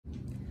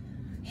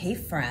Hey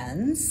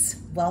friends,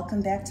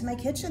 welcome back to my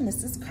kitchen.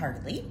 This is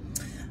Carly.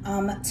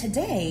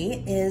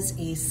 Today is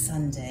a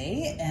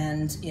Sunday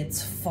and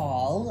it's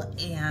fall,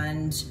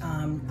 and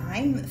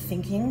I'm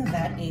thinking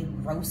that a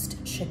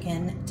roast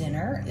chicken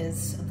dinner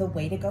is the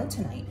way to go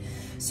tonight.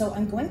 So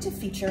I'm going to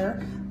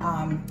feature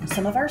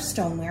some of our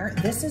stoneware.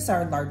 This is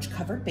our large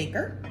covered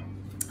baker.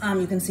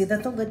 You can see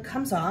that the lid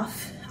comes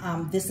off.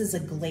 This is a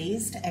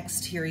glazed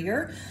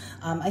exterior.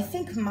 I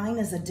think mine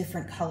is a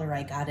different color.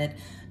 I got it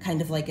kind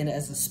of like it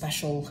as a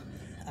special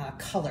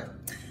color,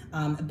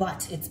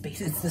 but it's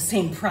the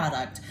same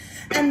product.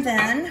 And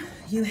then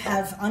you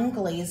have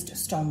unglazed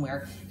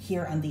stoneware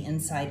here on the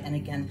inside, and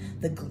again,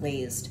 the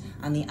glazed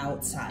on the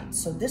outside.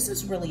 So this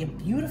is really a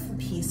beautiful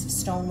piece of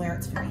stoneware.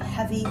 It's very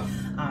heavy.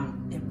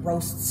 It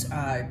roasts.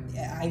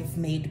 I've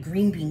made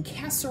green bean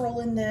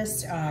casserole in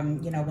this,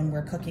 you know, when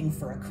we're cooking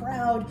for a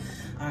crowd.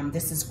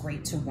 This is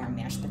great to warm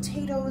mashed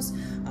potatoes,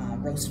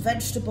 roast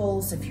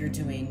vegetables, if you're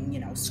doing, you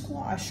know,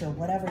 squash or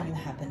whatever you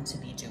happen to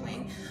be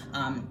doing.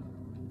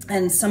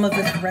 And some of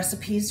the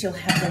recipes you'll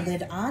have the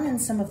lid on, and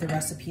some of the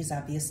recipes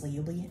obviously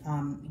you'll be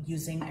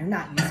using or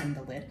not using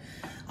the lid.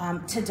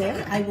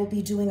 Today I will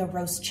be doing a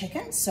roast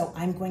chicken, so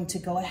I'm going to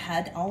go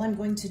ahead. All I'm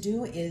going to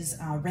do is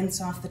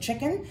rinse off the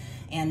chicken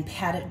and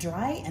pat it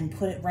dry and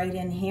put it right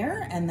in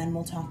here, and then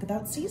we'll talk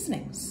about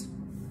seasonings.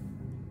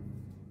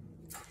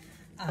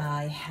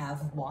 I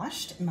have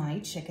washed my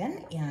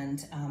chicken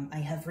and I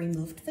have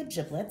removed the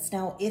giblets.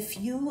 Now, if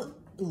you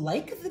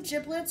like the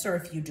giblets, or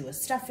if you do a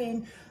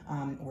stuffing,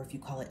 or if you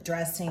call it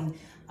dressing,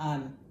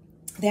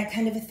 that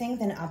kind of a thing,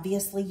 then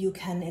obviously you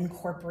can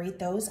incorporate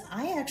those.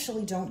 I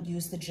actually don't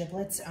use the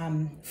giblets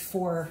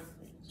for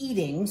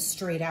eating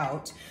straight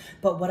out,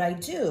 but what I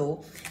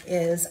do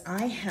is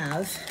I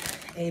have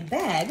a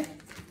bag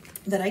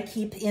that I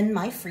keep in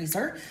my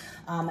freezer,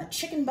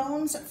 chicken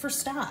bones for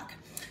stock.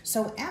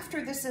 So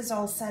after this is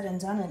all said and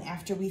done, and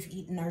after we've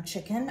eaten our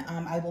chicken,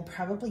 I will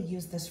probably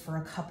use this for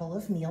a couple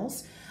of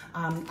meals.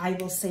 I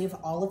will save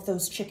all of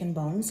those chicken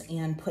bones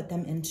and put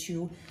them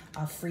into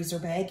a freezer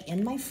bag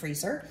in my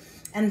freezer.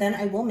 And then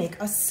I will make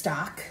a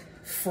stock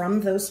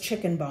from those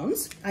chicken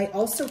bones. I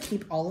also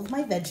keep all of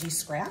my veggie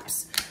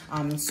scraps.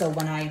 So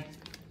when I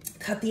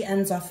cut the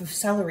ends off of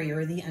celery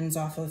or the ends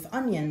off of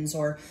onions,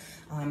 or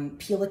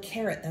peel a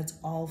carrot, that's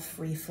all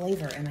free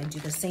flavor. And I do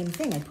the same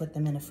thing. I put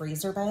them in a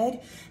freezer bag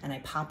and I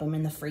pop them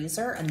in the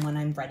freezer. And when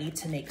I'm ready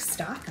to make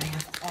stock, I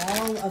have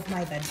all of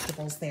my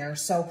vegetables there.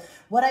 So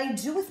what I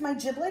do with my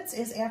giblets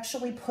is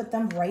actually put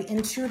them right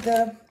into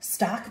the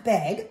stock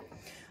bag.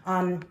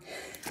 And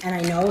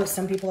I know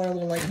some people are a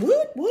little like,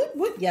 what?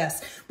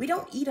 Yes, we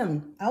don't eat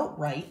them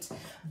outright,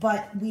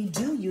 but we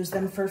do use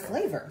them for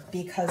flavor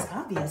because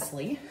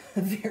obviously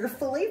they're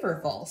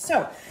flavorful.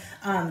 So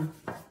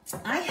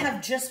I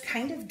have just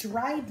kind of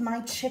dried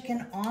my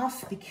chicken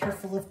off. Be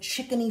careful of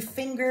chickeny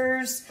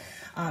fingers,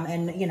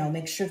 and you know,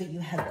 make sure that you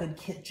have good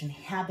kitchen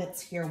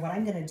habits here. What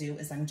I'm gonna do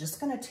is I'm just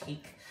gonna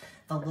take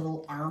the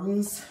little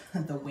arms,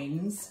 the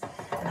wings,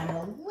 and I'm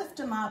gonna lift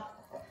them up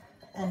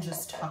and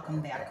just tuck them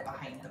back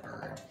behind the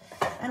bird.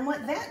 And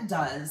what that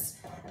does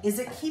is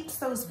it keeps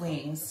those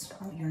wings,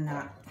 oh, you're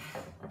not,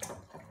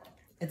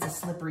 it's a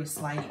slippery,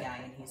 slidey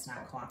guy and he's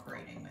not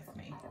cooperating with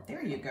me.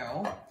 There you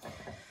go.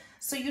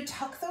 So you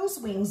tuck those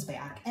wings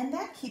back, and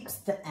that keeps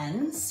the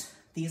ends,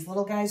 these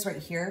little guys right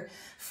here,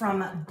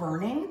 from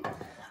burning.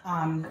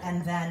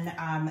 And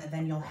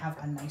then you'll have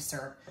a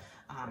nicer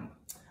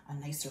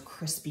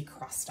crispy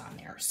crust on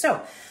there.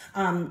 So,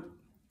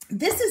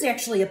 this is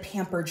actually a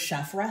Pampered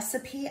Chef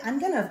recipe. I'm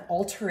gonna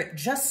alter it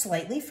just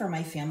slightly for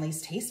my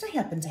family's taste. I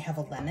happen to have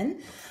a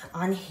lemon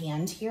on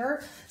hand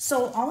here.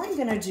 So all I'm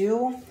gonna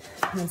do,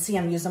 you can see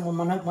I'm using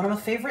one of my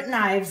favorite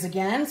knives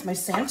again, it's my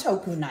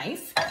Santoku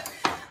knife,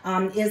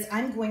 is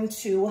I'm going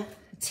to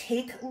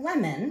take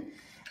lemon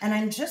and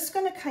I'm just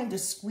gonna kind of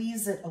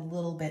squeeze it a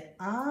little bit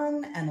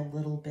on and a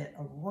little bit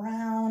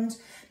around,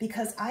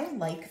 because I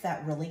like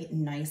that really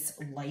nice,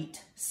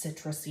 light,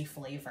 citrusy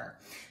flavor.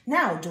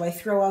 Now, do I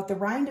throw out the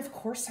rind? Of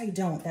course I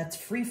don't. That's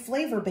free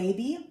flavor,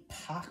 baby.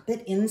 Pop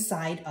it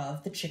inside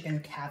of the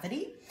chicken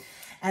cavity,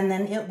 and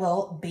then it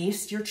will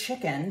baste your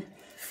chicken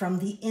from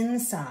the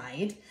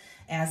inside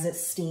as it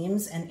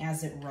steams and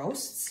as it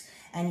roasts,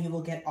 and you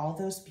will get all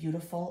those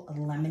beautiful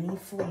lemony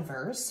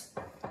flavors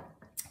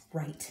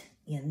right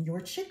in your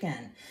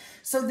chicken.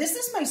 So this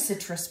is my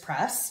citrus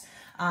press.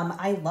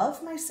 I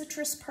love my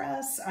citrus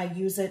press. I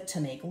use it to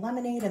make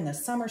lemonade in the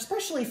summer,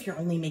 especially if you're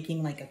only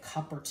making like a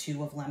cup or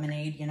two of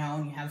lemonade, you know,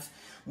 and you have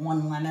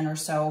one lemon or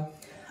so.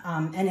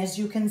 And as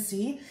you can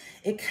see,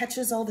 it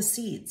catches all the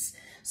seeds.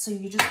 So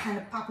you just kind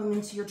of pop them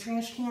into your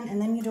trash can, and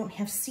then you don't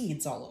have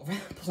seeds all over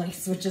the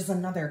place, which is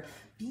another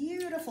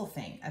beautiful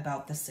thing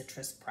about the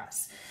citrus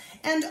press.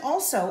 And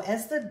also,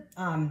 as the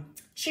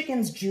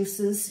chicken's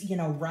juices, you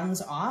know,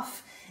 runs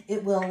off,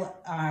 it will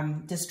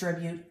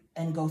distribute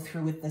and go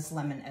through with this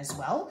lemon as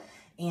well.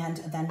 And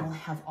then we'll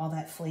have all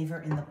that flavor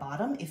in the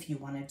bottom if you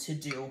wanted to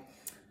do,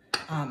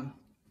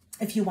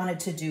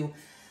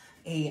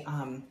 a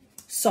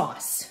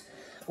sauce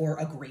or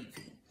a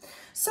gravy.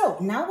 So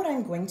now what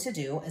I'm going to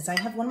do is I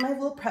have one of my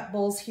little prep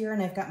bowls here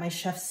and I've got my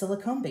Chef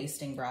silicone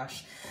basting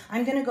brush.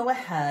 I'm gonna go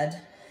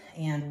ahead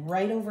and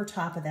right over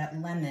top of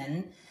that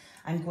lemon,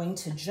 I'm going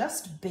to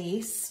just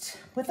baste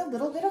with a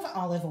little bit of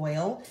olive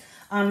oil.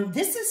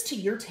 This is to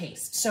your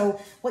taste. So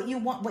what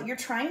you're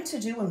trying to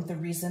do, and the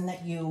reason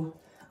that you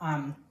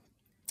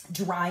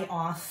dry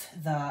off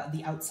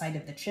the outside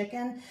of the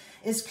chicken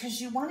is because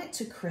you want it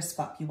to crisp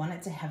up. You want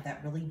it to have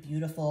that really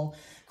beautiful,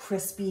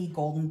 crispy,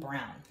 golden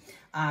brown.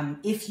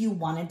 If you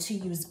wanted to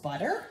use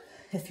butter,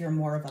 if you're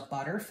more of a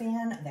butter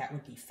fan, that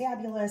would be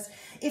fabulous.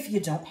 If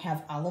you don't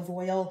have olive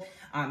oil,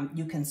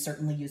 you can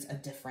certainly use a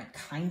different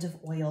kind of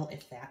oil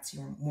if that's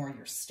more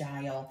your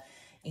style.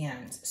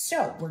 And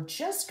so we're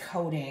just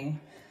coating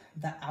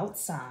the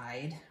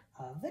outside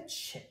of the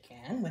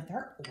chicken with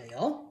our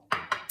oil.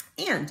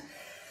 And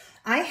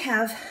I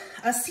have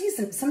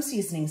some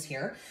seasonings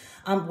here.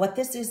 What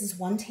this is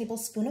 1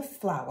 tablespoon of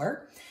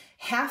flour,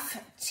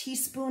 half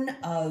teaspoon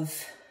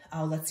of,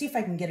 let's see if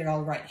I can get it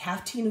all right,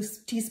 half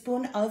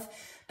teaspoon of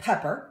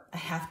pepper, a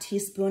half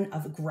teaspoon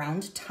of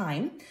ground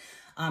thyme,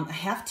 a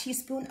half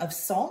teaspoon of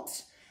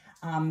salt,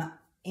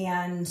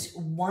 and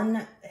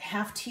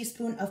 1/2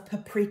 teaspoon of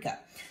paprika.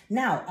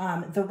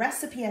 Now, the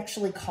recipe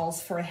actually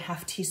calls for a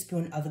half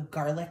teaspoon of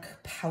garlic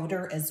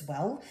powder as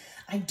well.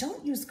 I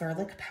don't use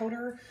garlic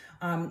powder,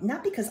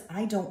 not because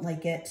I don't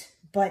like it,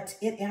 but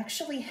it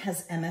actually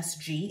has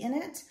MSG in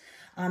it,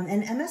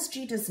 and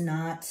MSG does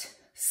not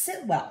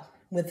sit well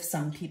with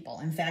some people.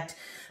 In fact,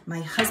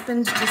 my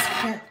husband just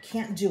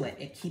can't do it.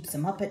 It keeps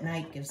him up at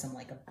night, gives him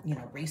like a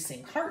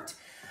racing heart.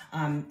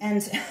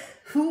 And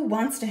who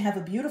wants to have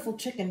a beautiful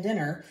chicken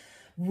dinner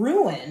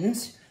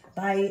ruined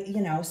by,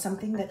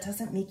 something that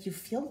doesn't make you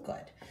feel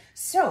good?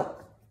 So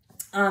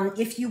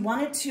if you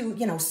wanted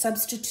to,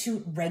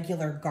 substitute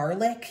regular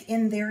garlic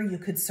in there, you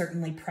could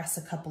certainly press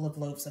a couple of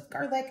loaves of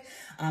garlic,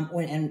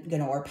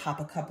 or pop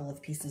a couple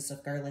of pieces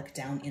of garlic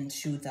down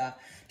into the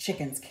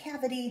chicken's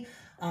cavity.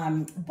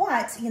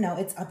 But,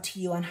 it's up to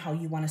you on how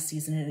you want to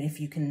season it, and if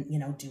you can,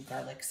 do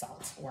garlic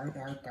salt or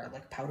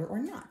garlic powder or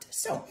not.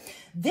 So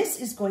this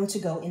is going to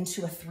go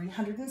into a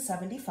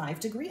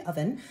 375-degree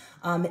oven.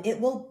 It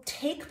will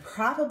take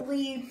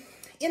probably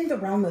in the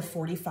realm of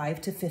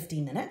 45 to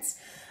 50 minutes.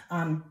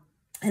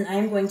 And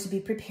I'm going to be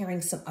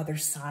preparing some other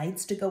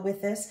sides to go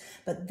with this,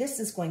 but this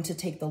is going to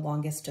take the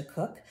longest to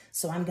cook.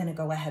 So I'm going to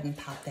go ahead and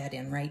pop that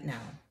in right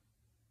now.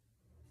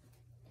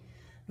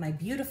 My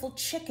beautiful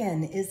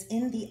chicken is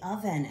in the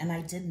oven, and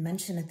I did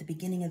mention at the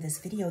beginning of this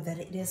video that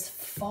it is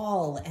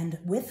fall, and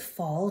with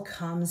fall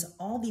comes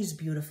all these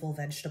beautiful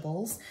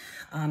vegetables.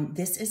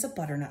 This is a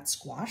butternut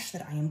squash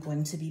that I am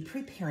going to be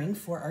preparing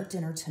for our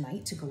dinner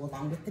tonight to go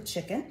along with the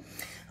chicken.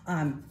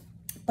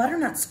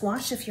 Butternut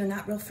squash, if you're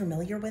not real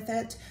familiar with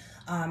it,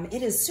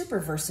 it is super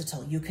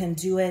versatile. You can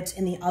do it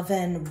in the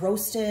oven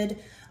roasted.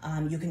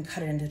 You can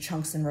cut it into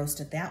chunks and roast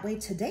it that way.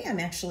 Today,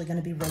 I'm actually going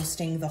to be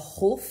roasting the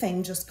whole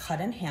thing, just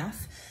cut in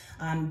half.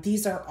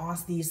 These are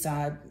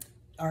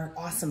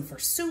awesome for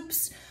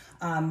soups,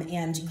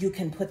 and you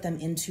can put them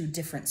into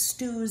different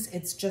stews.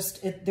 It's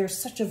just, they're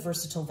such a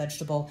versatile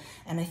vegetable,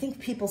 and I think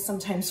people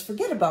sometimes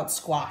forget about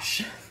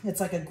squash. It's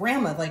like a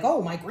grandma, like,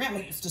 oh, my grandma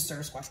used to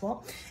serve squash.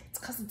 Well, it's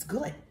because it's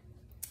good.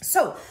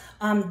 So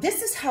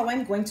this is how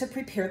I'm going to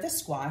prepare the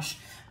squash.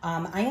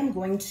 I am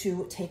going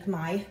to take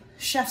my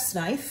chef's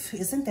knife.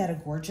 Isn't that a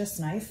gorgeous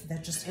knife?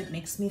 It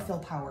makes me feel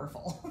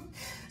powerful.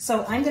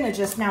 So I'm gonna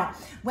now,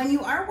 when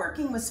you are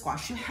working with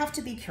squash, you have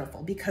to be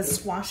careful because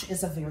squash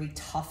is a very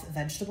tough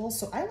vegetable.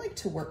 So I like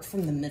to work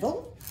from the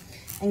middle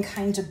and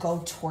kind of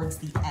go towards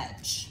the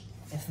edge,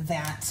 if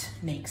that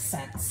makes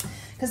sense.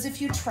 Because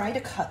if you try to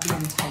cut the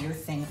entire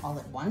thing all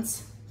at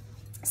once,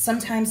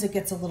 sometimes it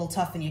gets a little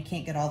tough and you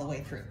can't get all the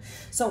way through.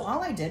 So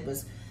all I did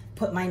was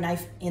put my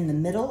knife in the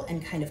middle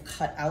and kind of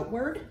cut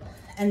outward.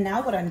 And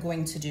now what I'm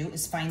going to do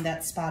is find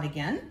that spot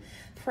again,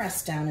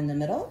 press down in the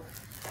middle,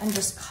 and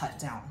just cut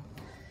down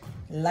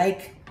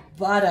like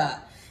butter.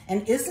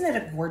 And isn't it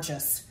a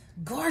gorgeous,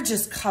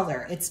 gorgeous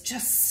color? It's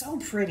just so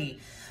pretty.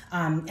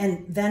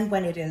 And then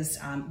when it is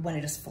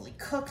fully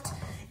cooked,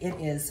 it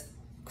is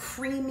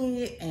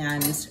creamy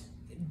and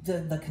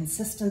the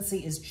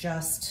consistency is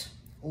just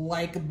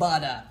like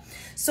butter.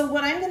 So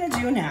what I'm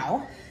gonna do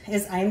now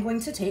is I'm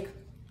going to take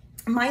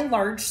my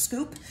large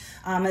scoop.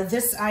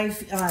 This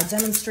I've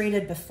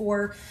demonstrated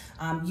before,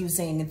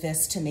 using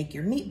this to make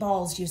your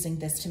meatballs, using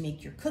this to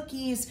make your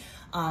cookies.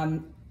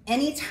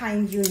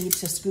 Anytime you need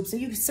to scoop, so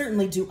you can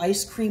certainly do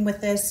ice cream with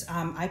this.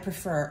 I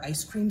prefer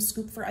ice cream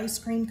scoop for ice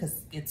cream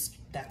because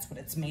that's what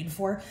it's made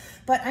for.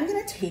 But I'm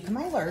gonna take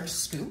my large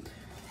scoop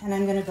and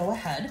I'm gonna go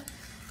ahead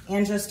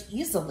and just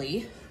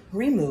easily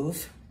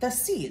remove the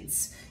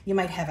seeds. You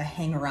might have a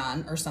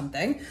hanger-on or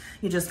something.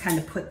 You just kind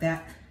of put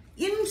that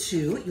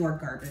into your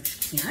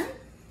garbage can.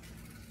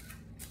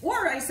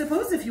 Or I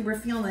suppose if you were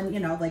feeling,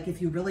 like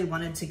if you really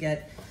wanted to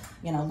get,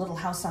 Little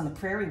House on the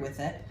Prairie with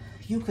it,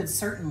 you could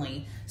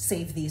certainly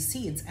save these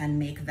seeds and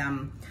make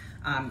them,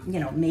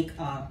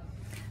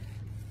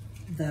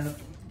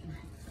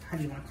 how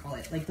do you want to call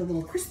it? Like the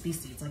little crispy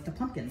seeds, like the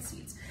pumpkin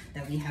seeds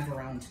that we have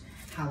around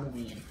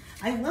Halloween.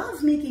 I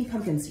love making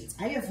pumpkin seeds.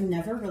 I have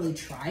never really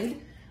tried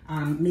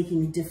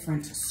making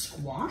different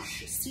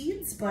squash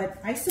seeds,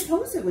 but I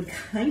suppose it would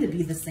kind of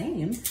be the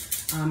same.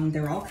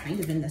 They're all kind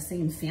of in the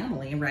same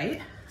family,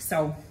 right?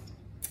 So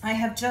I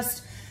have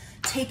just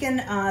taken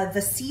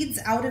the seeds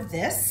out of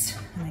this,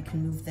 and I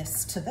can move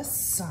this to the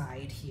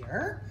side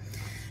here.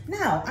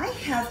 Now I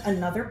have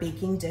another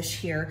baking dish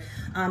here.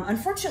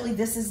 Unfortunately,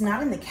 this is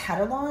not in the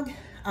catalog.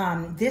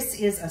 This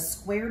is a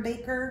square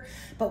baker,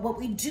 but what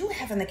we do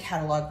have in the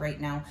catalog right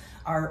now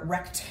are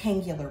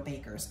rectangular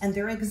bakers, and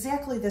they're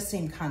exactly the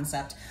same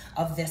concept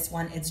of this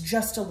one. It's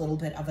just a little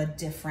bit of a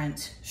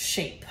different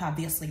shape.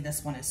 Obviously,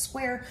 this one is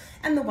square,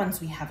 and the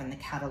ones we have in the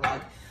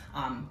catalog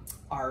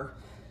are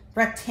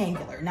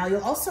rectangular. Now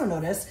you'll also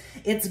notice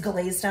it's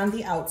glazed on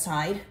the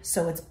outside,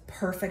 so it's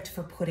perfect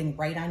for putting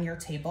right on your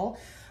table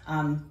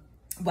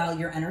while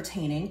you're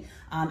entertaining.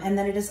 And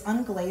then it is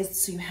unglazed,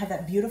 so you have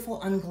that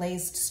beautiful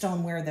unglazed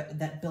stoneware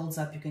that builds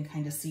up. You can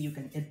kind of see,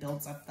 it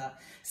builds up the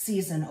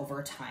season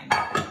over time.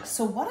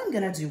 So what I'm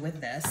gonna do with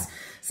this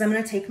is I'm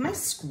gonna take my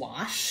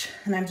squash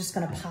and I'm just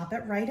gonna pop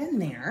it right in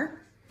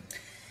there.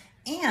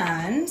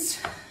 And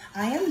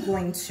I am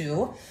going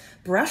to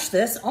brush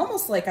this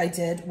almost like I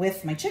did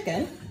with my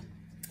chicken,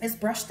 is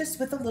brush this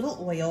with a little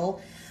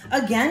oil.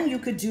 Again, you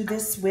could do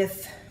this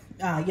with,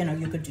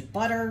 you could do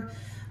butter,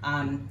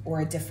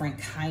 or a different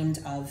kind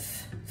of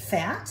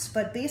fat,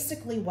 but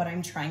basically what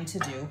I'm trying to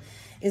do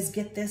is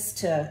get this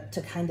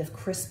to kind of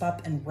crisp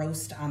up and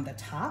roast on the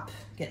top,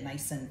 get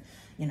nice and,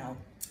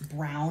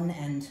 brown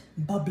and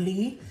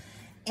bubbly.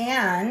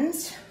 And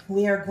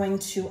we are going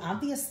to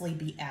obviously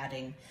be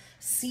adding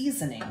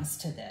seasonings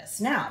to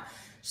this. Now,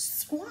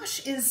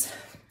 squash is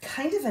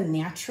kind of a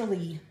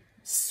naturally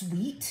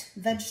sweet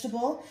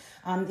vegetable.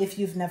 If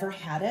you've never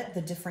had it,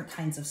 the different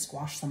kinds of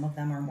squash, some of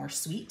them are more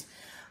sweet.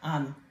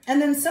 And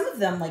then some of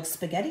them, like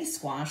spaghetti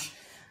squash,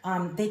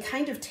 they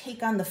kind of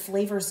take on the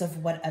flavors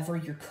of whatever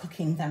you're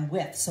cooking them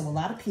with. So a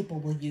lot of people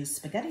will use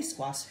spaghetti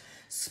squash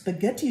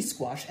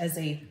as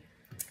a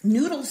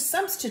noodle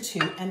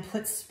substitute and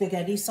put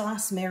spaghetti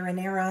sauce,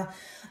 marinara,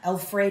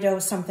 Alfredo,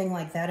 something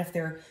like that if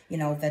they're,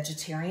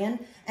 vegetarian.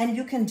 And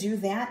you can do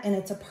that, and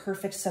it's a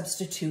perfect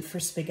substitute for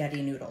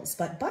spaghetti noodles.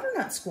 But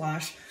butternut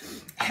squash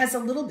has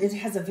it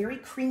has a very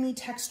creamy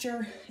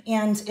texture,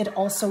 and it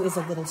also is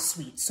a little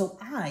sweet. So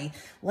I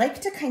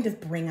like to kind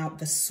of bring out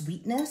the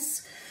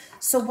sweetness.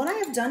 So what I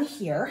have done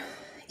here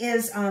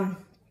is, in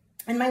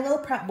my little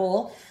prep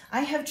bowl,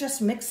 I have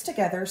just mixed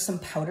together some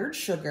powdered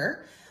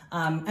sugar.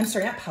 I'm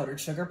sorry, not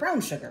powdered sugar,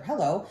 brown sugar,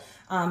 hello.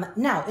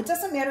 Now, it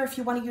doesn't matter if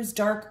you want to use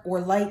dark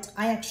or light.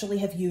 I actually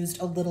have used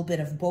a little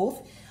bit of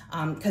both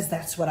because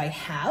that's what I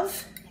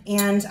have.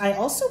 And I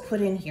also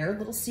put in here, a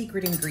little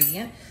secret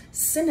ingredient,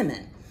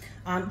 cinnamon.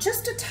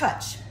 Just a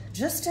touch,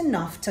 just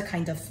enough to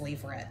kind of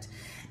flavor it.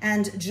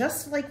 And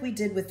just like we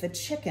did with the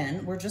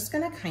chicken, we're just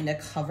gonna kind of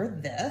cover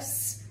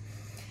this.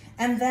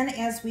 And then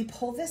as we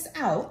pull this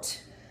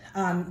out,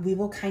 we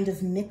will kind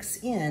of mix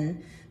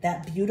in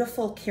that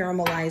beautiful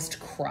caramelized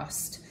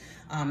crust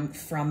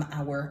from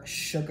our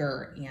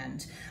sugar.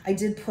 And I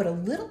did put a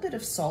little bit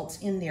of salt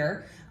in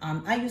there.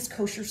 I use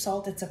kosher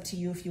salt. It's up to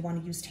you if you want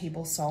to use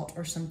table salt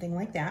or something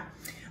like that.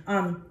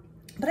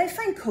 But I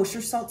find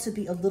kosher salt to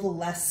be a little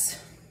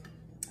less,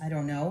 I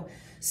don't know,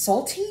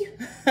 salty,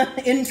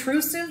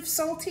 intrusive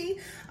salty.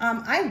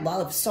 I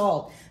love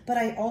salt, but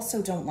I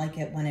also don't like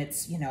it when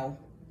it's,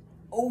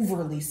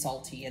 overly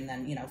salty, and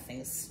then,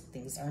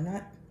 things are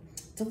not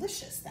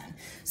delicious then.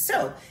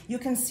 So you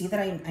can see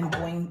that I'm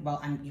going,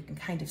 well, you can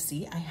kind of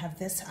see I have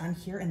this on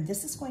here, and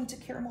this is going to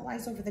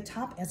caramelize over the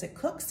top as it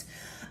cooks.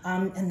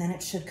 And then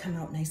it should come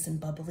out nice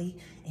and bubbly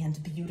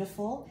and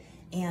beautiful.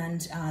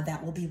 And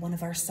that will be one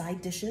of our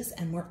side dishes.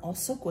 And we're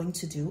also going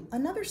to do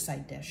another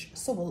side dish.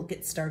 So we'll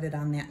get started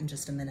on that in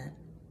just a minute.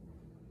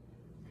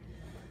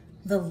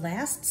 The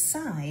last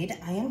side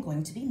I am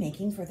going to be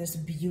making for this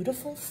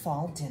beautiful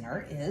fall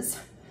dinner is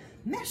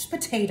mashed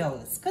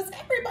potatoes, because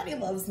everybody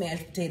loves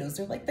mashed potatoes.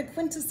 They're like the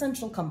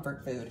quintessential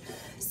comfort food.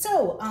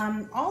 So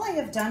all I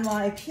have done,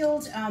 I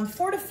peeled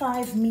 4 to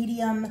 5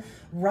 medium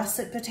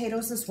russet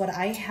potatoes is what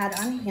I had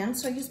on hand.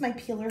 So I used my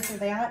peeler for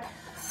that.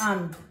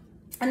 And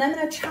I'm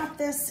gonna chop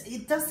this.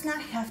 It does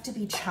not have to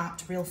be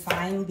chopped real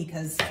fine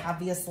because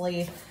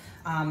obviously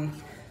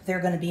they're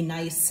gonna be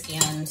nice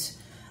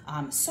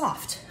and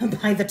soft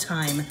by the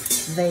time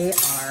they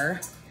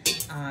are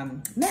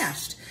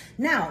mashed.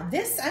 Now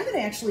I'm gonna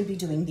actually be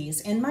doing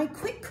these in my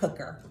quick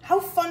cooker. How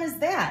fun is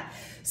that?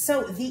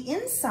 So the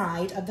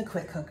inside of the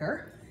quick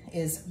cooker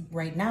is,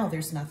 right now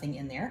there's nothing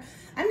in there.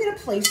 I'm gonna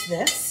place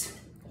this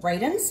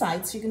right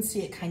inside so you can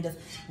see it kind of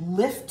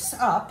lifts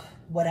up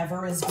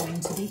whatever is going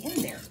to be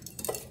in there.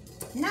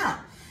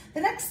 Now,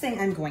 the next thing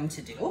I'm going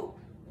to do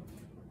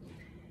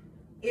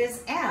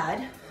is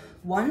add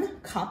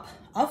 1 cup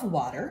of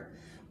water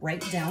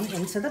right down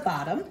into the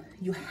bottom.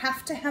 You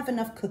have to have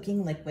enough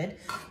cooking liquid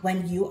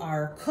when you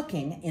are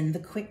cooking in the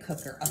quick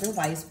cooker.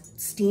 Otherwise,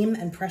 steam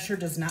and pressure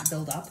does not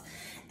build up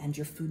and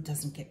your food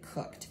doesn't get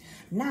cooked.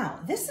 Now,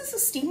 this is a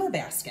steamer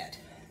basket.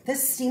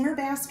 This steamer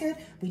basket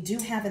we do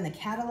have in the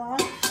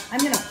catalog. I'm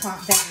gonna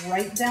plop that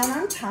right down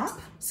on top,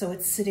 so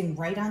it's sitting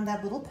right on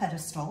that little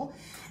pedestal.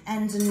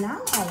 And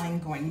now all I'm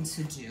going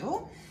to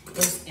do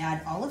is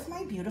add all of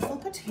my beautiful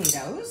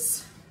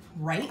potatoes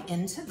right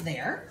into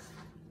there.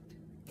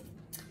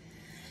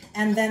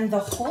 And then the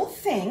whole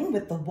thing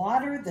with the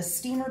water, the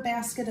steamer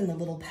basket, and the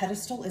little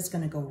pedestal is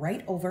gonna go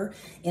right over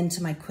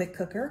into my quick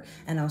cooker,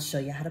 and I'll show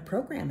you how to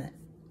program it.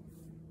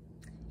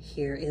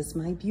 Here is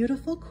my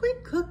beautiful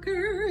quick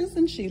cooker.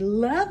 Isn't she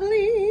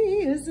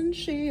lovely? Isn't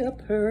she a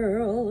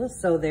pearl?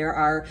 So there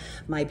are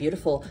my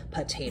beautiful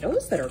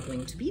potatoes that are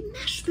going to be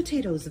mashed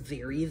potatoes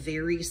very,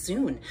 very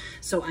soon.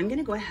 So I'm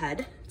gonna go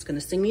ahead, it's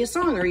gonna sing me a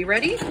song. Are you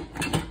ready?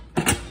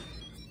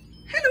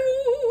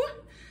 Hello.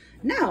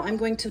 Now I'm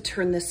going to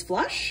turn this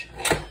flush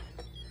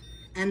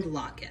and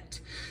lock it.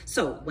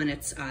 So when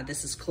it's,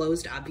 this is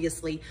closed,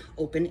 obviously,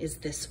 open is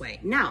this way.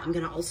 Now I'm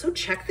gonna also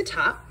check the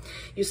top.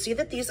 You see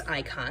that these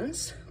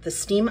icons, the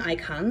steam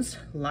icons,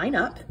 line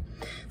up.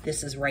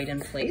 This is right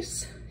in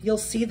place. You'll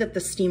see that the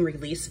steam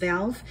release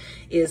valve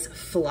is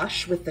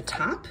flush with the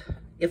top.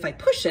 If I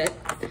push it,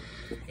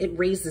 it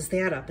raises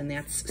that up, and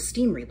that's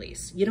steam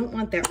release. You don't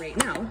want that right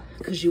now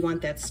because you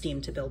want that steam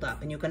to build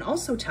up. And you can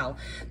also tell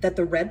that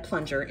the red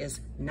plunger is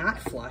not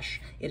flush,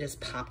 it is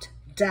popped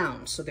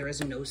down, so there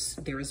is no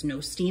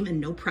steam and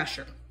no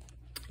pressure.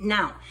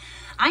 Now,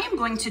 I am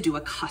going to do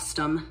a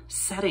custom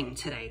setting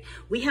today.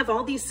 We have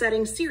all these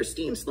settings: sear,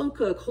 steam, slow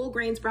cook, whole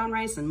grains, brown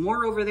rice, and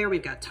more over there.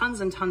 We've got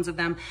tons and tons of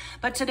them,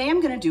 but today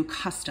I'm gonna do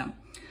custom.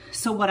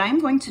 So what I'm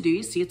going to do,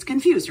 you see it's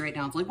confused right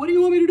now. It's like, what do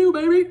you want me to do,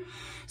 baby?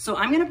 So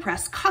I'm gonna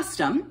press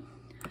custom,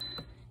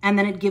 and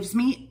then it gives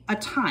me a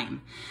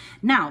time.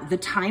 Now, the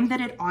time that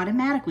it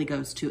automatically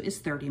goes to is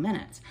 30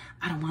 minutes.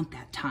 I don't want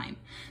that time.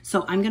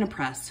 So I'm gonna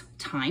press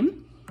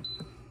time,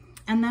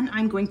 and then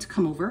I'm going to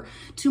come over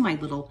to my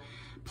little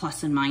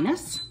plus and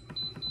minus,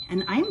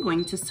 and I'm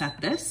going to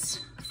set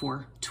this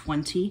for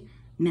 20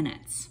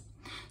 minutes.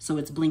 So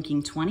it's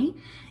blinking 20.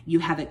 You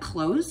have it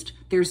closed.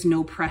 There's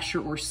no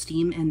pressure or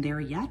steam in there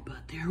yet,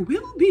 but there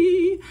will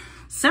be.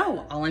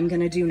 So all I'm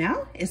gonna do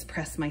now is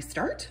press my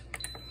start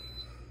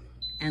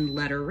and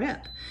let her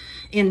rip.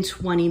 In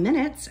 20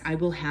 minutes, I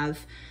will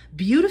have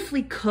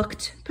beautifully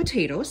cooked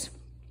potatoes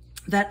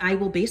that I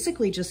will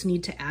basically just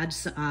need to add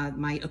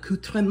my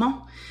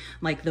accoutrement,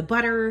 like the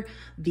butter,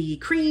 the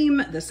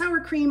cream, the sour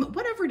cream,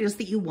 whatever it is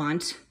that you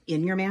want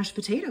in your mashed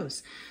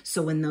potatoes.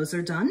 So when those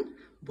are done,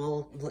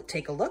 we'll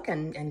take a look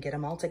and get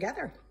them all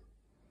together.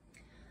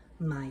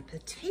 My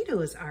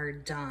potatoes are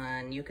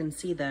done. You can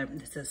see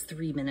it says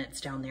 3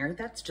 minutes down there.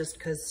 That's just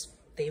because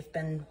they've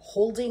been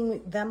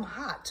holding them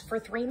hot for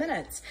 3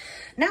 minutes.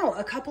 Now,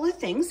 a couple of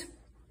things.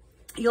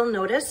 You'll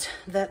notice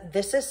that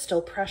this is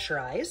still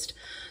pressurized,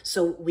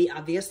 so we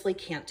obviously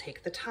can't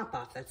take the top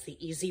off. That's the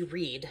easy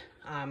read,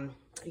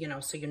 you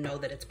know, so you know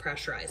that it's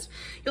pressurized.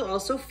 You'll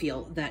also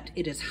feel that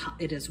it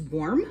is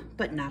warm,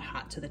 but not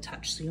hot to the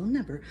touch, so you'll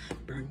never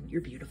burn your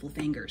beautiful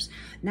fingers.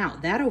 Now,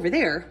 that over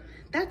there,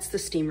 that's the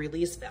steam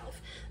release valve.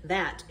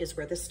 That is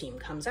where the steam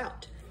comes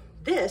out.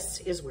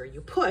 This is where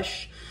you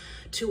push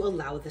to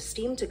allow the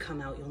steam to come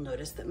out. You'll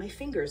notice that my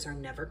fingers are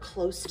never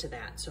close to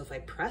that. So if I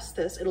press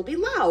this, it'll be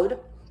loud,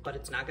 but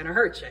it's not gonna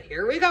hurt you.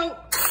 Here we go.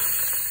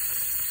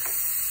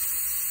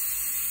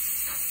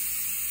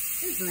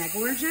 Isn't that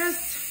gorgeous?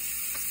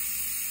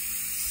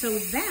 So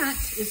that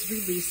is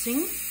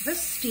releasing the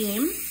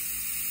steam.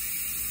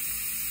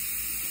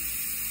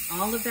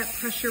 All of that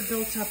pressure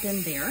built up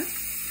in there.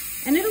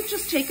 And it'll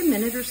just take a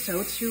minute or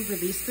so to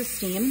release the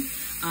steam.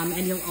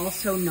 And you'll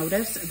also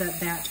notice that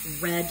that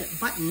red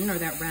button or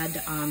that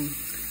red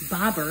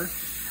bobber,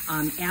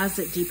 as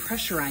it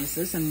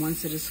depressurizes, and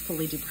once it is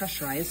fully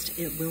depressurized,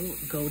 it will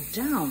go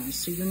down.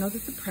 So you know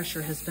that the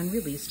pressure has been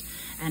released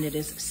and it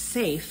is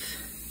safe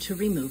to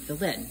remove the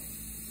lid.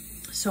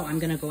 So I'm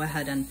gonna go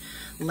ahead and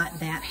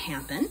let that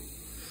happen.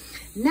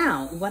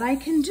 Now, what I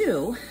can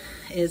do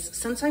is,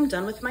 since I'm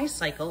done with my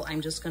cycle,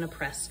 I'm just gonna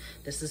press,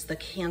 this is the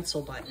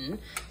cancel button.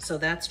 So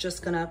that's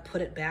just gonna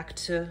put it back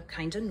to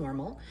kind of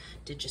normal.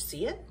 Did you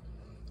see it?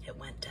 It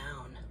went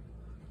down.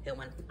 It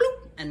went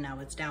bloop, and now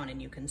it's down,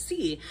 and you can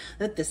see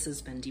that this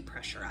has been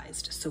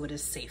depressurized. So it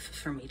is safe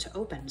for me to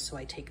open. So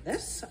I take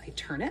this, I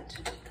turn it,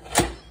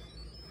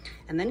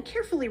 and then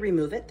carefully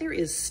remove it. There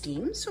is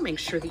steam, so make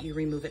sure that you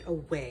remove it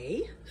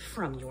away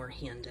from your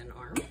hand and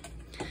arm.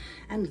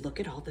 And look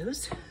at all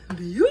those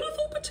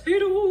beautiful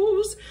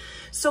potatoes.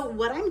 So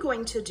what I'm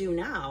going to do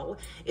now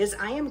is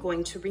I am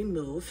going to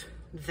remove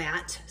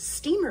that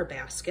steamer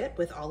basket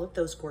with all of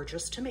those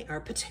gorgeous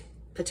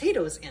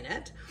potatoes in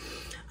it.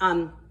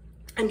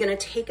 I'm gonna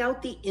take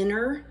out the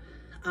inner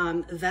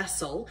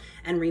vessel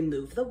and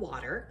remove the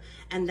water.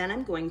 And then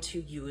I'm going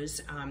to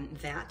use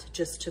that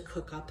just to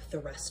cook up the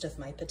rest of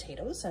my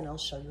potatoes, and I'll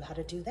show you how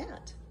to do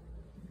that.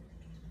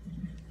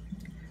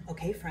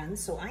 Okay,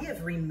 friends, so I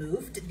have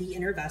removed the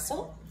inner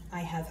vessel.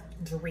 I have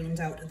drained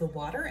out the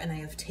water, and I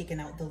have taken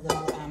out the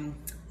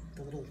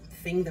little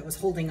thing that was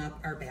holding up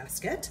our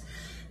basket.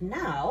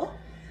 Now,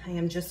 I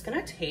am just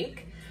gonna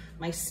take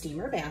my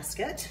steamer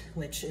basket,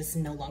 which is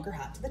no longer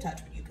hot to the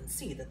touch, but you can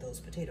see that those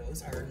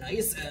potatoes are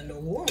nice and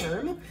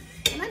warm.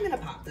 And I'm gonna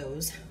pop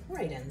those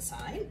right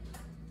inside.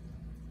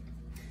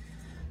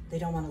 They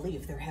don't wanna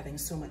leave, they're having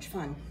so much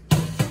fun.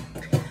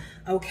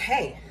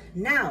 Okay,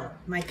 now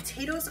my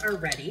potatoes are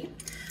ready.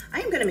 I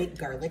am gonna make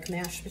garlic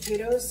mashed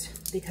potatoes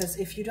because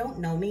if you don't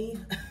know me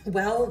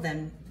well,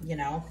 then you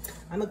know,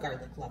 I'm a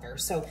garlic lover.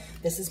 So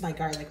this is my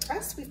garlic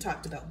press. We've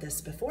talked about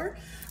this before.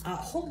 A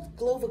whole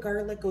clove of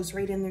garlic goes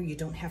right in there. You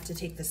don't have to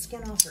take the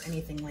skin off or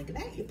anything like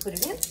that. You put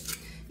it in,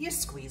 you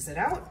squeeze it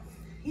out,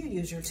 you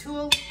use your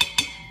tool,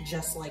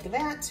 just like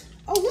that.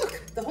 Oh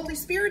look, the Holy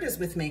Spirit is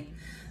with me.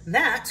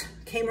 That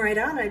came right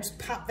on. I just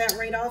popped that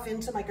right off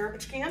into my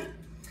garbage can.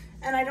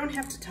 And I don't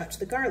have to touch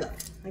the garlic.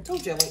 I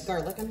told you I like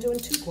garlic. I'm doing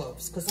 2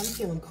 cloves because I'm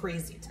feeling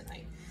crazy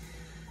tonight.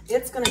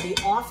 It's gonna be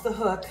off the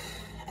hook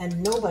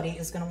and nobody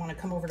is gonna wanna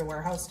come over to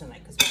our house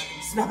tonight because we're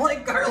gonna smell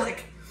like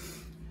garlic.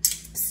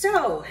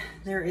 So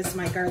there is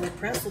my garlic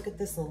press. Look at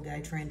this little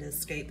guy trying to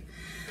escape.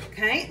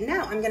 Okay,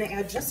 now I'm gonna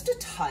add just a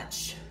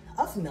touch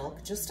of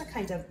milk just to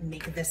kind of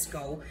make this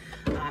go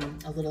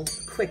a little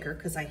quicker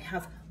because I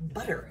have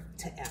butter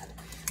to add.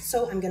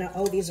 So I'm gonna,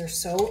 oh, these are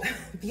so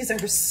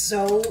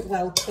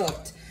well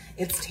cooked.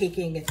 It's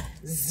taking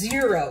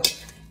zero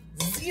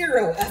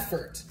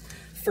effort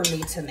for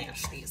me to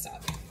mash these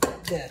up.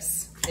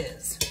 This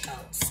is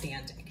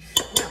outstanding.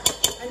 Now,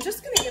 I'm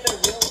just gonna give it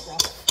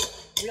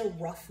a real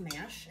rough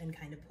mash and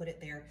kind of put it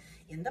there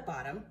in the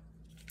bottom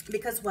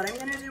because what I'm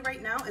gonna do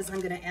right now is I'm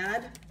gonna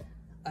add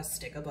a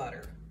stick of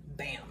butter.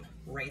 Bam,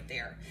 right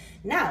there.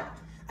 Now,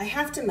 I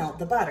have to melt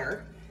the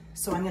butter,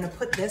 so I'm gonna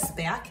put this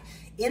back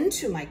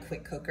into my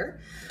quick cooker.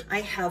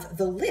 I have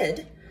the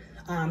lid.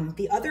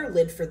 The other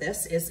lid for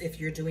this is if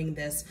you're doing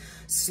this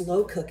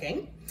slow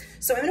cooking.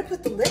 So I'm gonna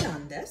put the lid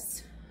on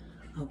this.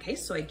 Okay,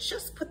 so I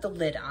just put the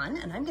lid on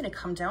and I'm gonna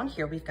come down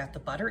here. We've got the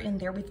butter in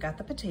there, we've got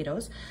the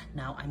potatoes.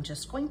 Now I'm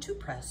just going to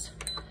press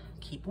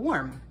keep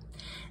warm.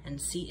 And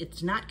see,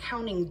 it's not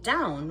counting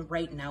down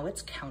right now,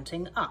 it's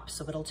counting up.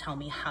 So it'll tell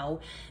me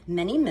how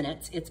many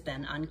minutes it's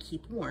been on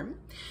keep warm.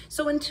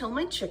 So until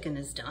my chicken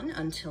is done,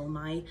 until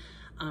my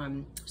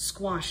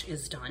squash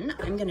is done,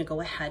 I'm gonna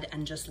go ahead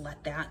and just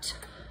let that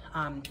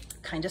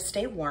kind of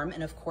stay warm.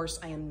 And of course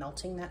I am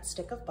melting that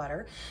stick of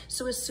butter.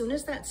 So as soon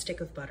as that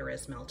stick of butter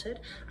is melted,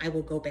 I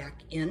will go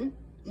back in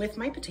with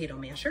my potato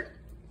masher,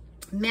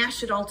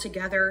 mash it all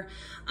together,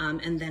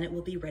 and then it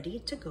will be ready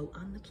to go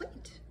on the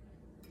plate.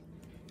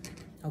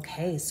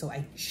 Okay, so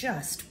I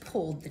just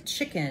pulled the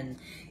chicken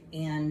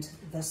and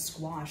the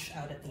squash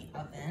out of the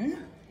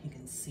oven. You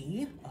can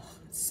see, oh,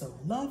 it's so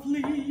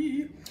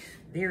lovely.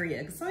 Very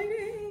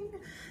exciting.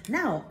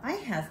 Now I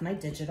have my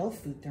digital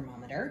food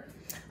thermometer.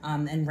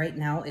 And right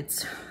now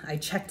I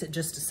checked it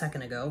just a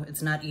second ago.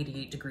 It's not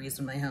 88 degrees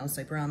in my house,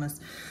 I promise.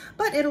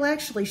 But it'll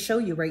actually show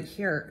you right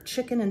here,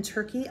 chicken and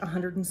turkey,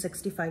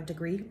 165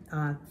 degree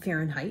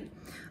Fahrenheit.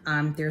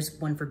 There's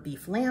one for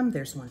beef lamb,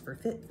 there's one for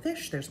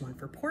fish, there's one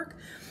for pork.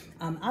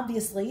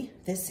 Obviously,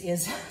 this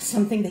is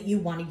something that you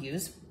want to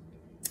use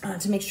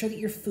to make sure that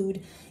your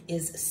food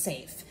is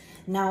safe.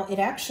 Now, it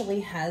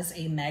actually has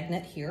a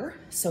magnet here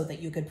so that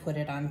you could put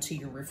it onto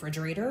your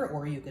refrigerator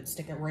or you could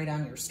stick it right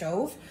on your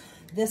stove.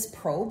 This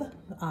probe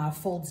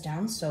folds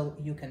down so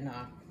you can,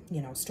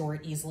 you know, store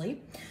it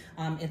easily.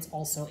 It's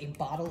also a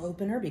bottle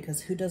opener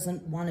because who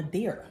doesn't want a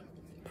beer?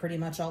 Pretty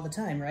much all the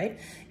time, right?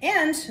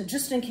 And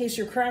just in case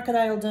you're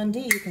Crocodile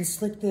Dundee, you can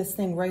slip this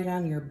thing right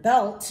on your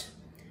belt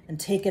and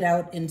take it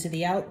out into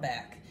the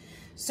outback.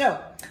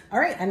 So, all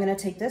right, I'm gonna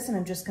take this and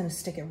I'm just gonna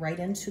stick it right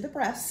into the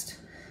breast.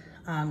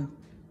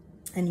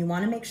 And you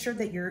wanna make sure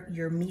that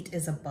your meat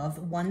is above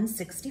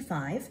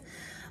 165.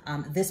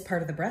 This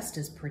part of the breast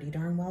is pretty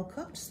darn well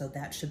cooked, so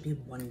that should be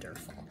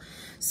wonderful.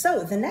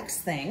 So the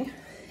next thing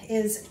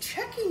is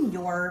checking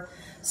your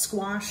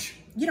squash.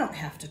 You don't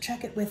have to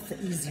check it with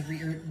the easy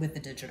reader with the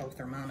digital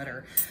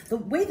thermometer. The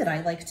way that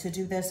I like to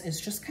do this is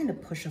just kind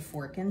of push a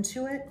fork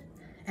into it,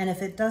 and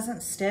if it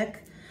doesn't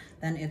stick,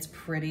 then it's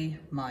pretty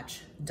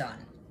much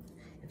done.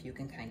 If you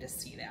can kind of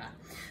see that.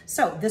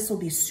 So this will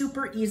be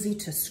super easy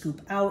to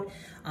scoop out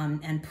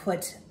and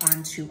put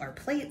onto our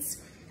plates.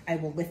 I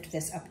will lift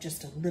this up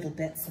just a little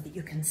bit so that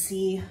you can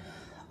see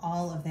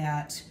all of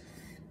that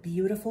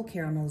beautiful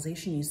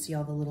caramelization. You see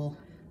all the little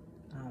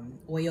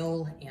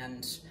oil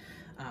and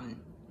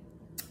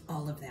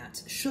all of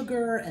that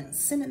sugar and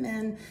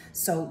cinnamon.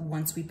 So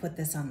once we put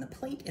this on the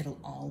plate, it'll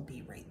all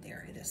be right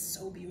there. It is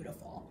so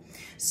beautiful.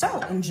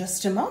 So in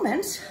just a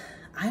moment,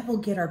 I will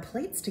get our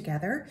plates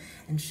together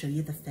and show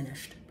you the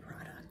finished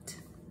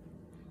product.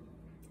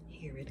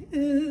 Here it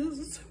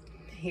is.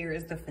 Here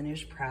is the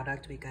finished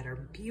product. We got our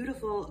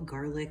beautiful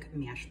garlic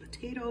mashed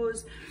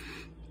potatoes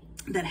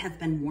that have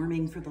been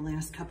warming for the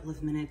last couple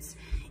of minutes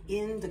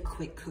in the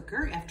quick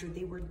cooker. After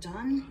they were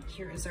done,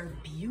 here is our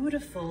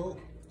beautiful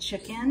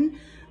chicken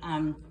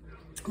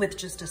with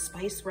just a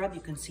spice rub.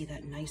 You can see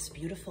that nice,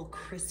 beautiful,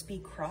 crispy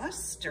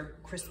crust or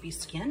crispy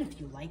skin if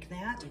you like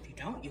that. If you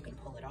don't, you can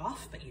pull it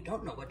off, but you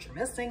don't know what you're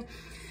missing.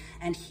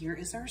 And here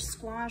is our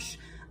squash.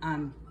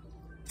 And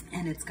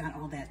it's got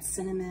all that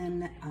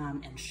cinnamon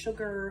and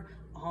sugar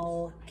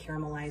all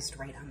caramelized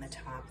right on the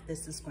top.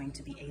 This is going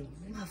to be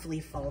a lovely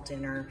fall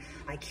dinner.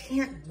 I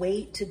can't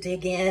wait to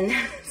dig in.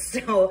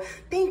 So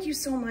thank you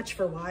so much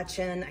for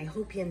watching. I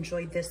hope you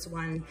enjoyed this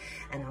one,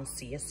 and I'll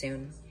see you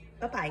soon.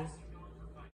 Bye-bye.